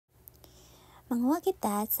Manguha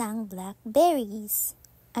kita sang blackberries.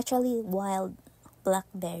 Actually, wild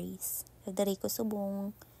blackberries. Dari ko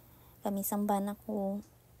subong. Kami samban ako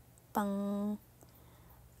pang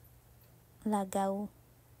lagaw.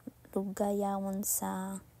 Lugayawon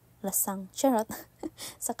sa lasang. Charot.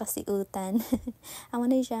 Sa kasiutan. Amo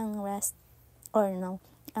na siyang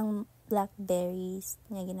ang blackberries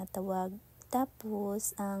nga ginatawag.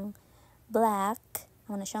 Tapos, ang black,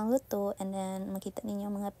 amo na siyang luto. And then, makita ninyo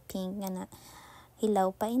mga pink nga na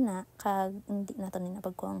hilaw pa ina kag hindi nato ni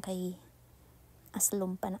napagkuang kay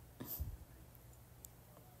aslom pa na.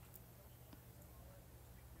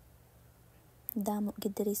 Damo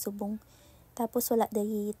gid diri subong. Tapos wala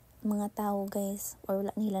diri mga tao guys, or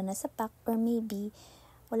wala nila na sapak, or maybe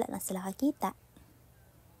wala na sila kakita.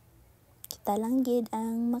 Kita lang gid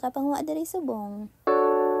ang makapanguha diri subong.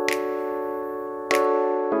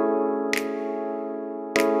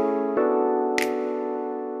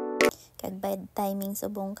 Kag bad timing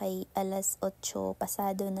subong kay alas 8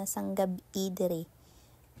 pasado na sang gabi diri.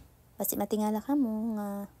 Basi matingala ka mo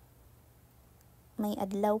nga may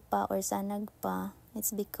adlaw pa or sanag pa.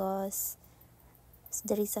 It's because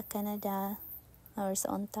diri sa Canada or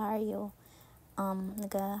sa Ontario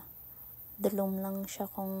nagadulom lang siya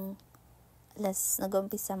kung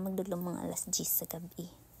nag-umpisa magdulom mga alas 10 sa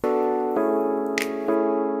gabi.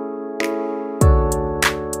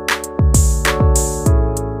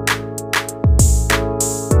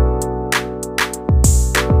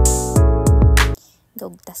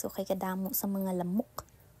 Gugtas ko kay kadamo sa mga lamok,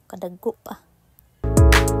 kadaggo pa.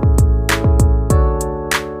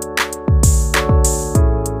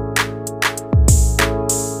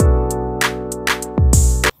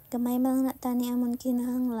 Gamay man na tani amon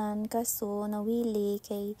kinahanglan kaso nawili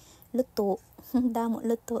kay luto. Damo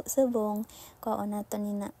luto subong kaon nato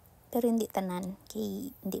ni na, pero hindi tanan kay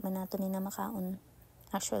hindi man nato ni na makaon.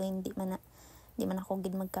 Actually hindi man ako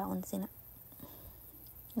gid magkaon sina.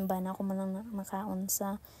 Bana ako man lang makaon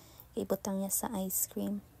sa ibutang niya sa ice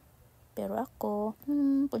cream. Pero ako,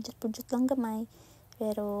 pudjot lang gamay.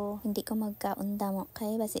 Pero hindi ko magkaon damo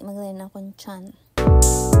kay basi maglain akong tiyan.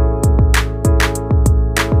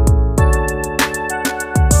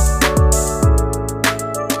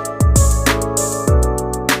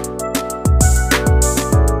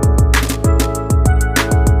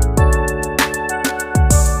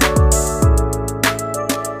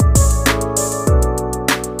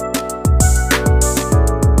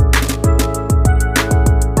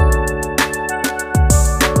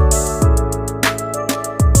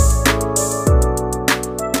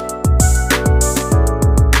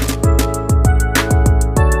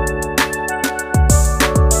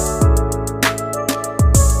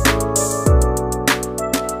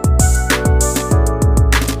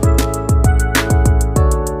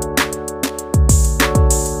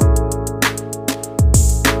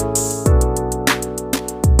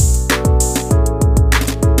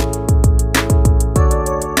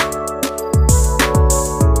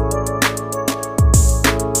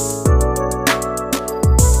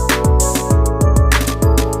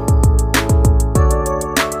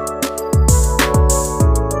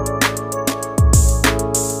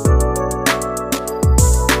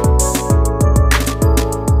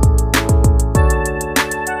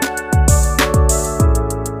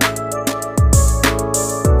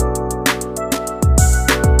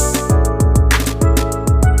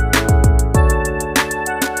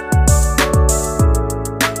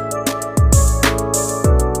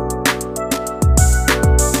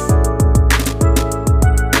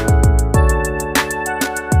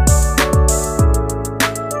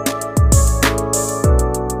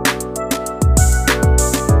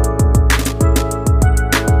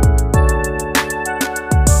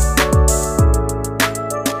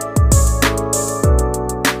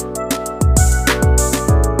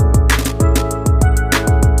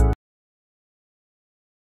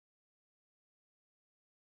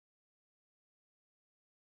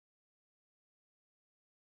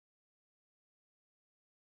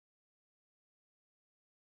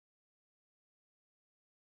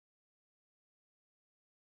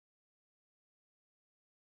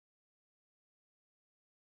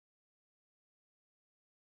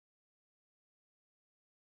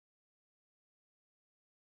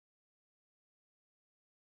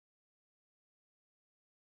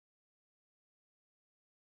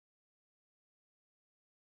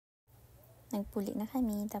 Nagpuli na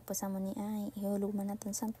kami, tapos amo ni ay ihuluman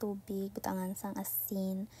natin sang tubig, butangan sang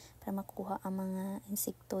asin para makuha ang mga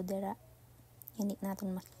insekto dira. Hindi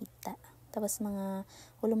natin makita. Tapos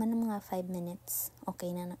huluman ng mga 5 minutes.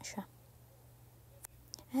 Okay na siya.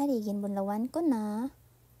 Ari, ginbunlawan ko na.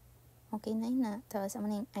 Okay na ina. Tapos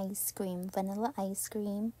amo na yung ice cream, vanilla ice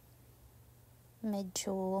cream.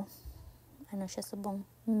 Medyo ano siya subong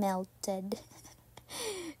melted.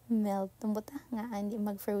 Melt buta nga hindi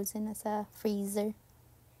mag-frozen na sa freezer.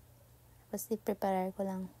 Tapos i-prepare ko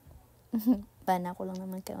lang. Bana ko lang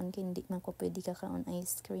naman kaon kay hindi man ko pwede kakaon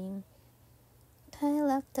ice cream. Kay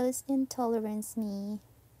lactose intolerance me.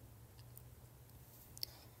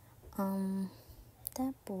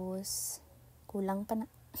 Tapos kulang pa na.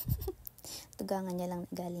 Tugangan niya lang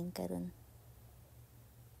galing karon.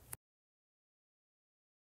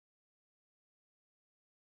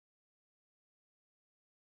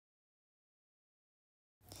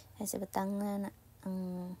 Kasi batang na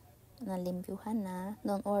ang nalimpyuhan na.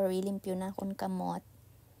 Don't worry, limpyo na akong kamot.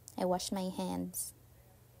 I wash my hands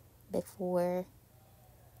before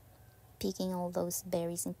picking all those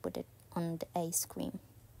berries and put it on the ice cream.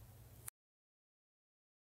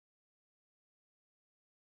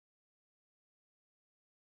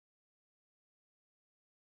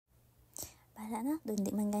 Para na, doon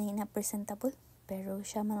di man ganyan na presentable. Pero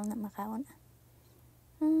siya man lang na makaon.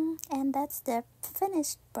 And that's the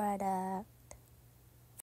finished product.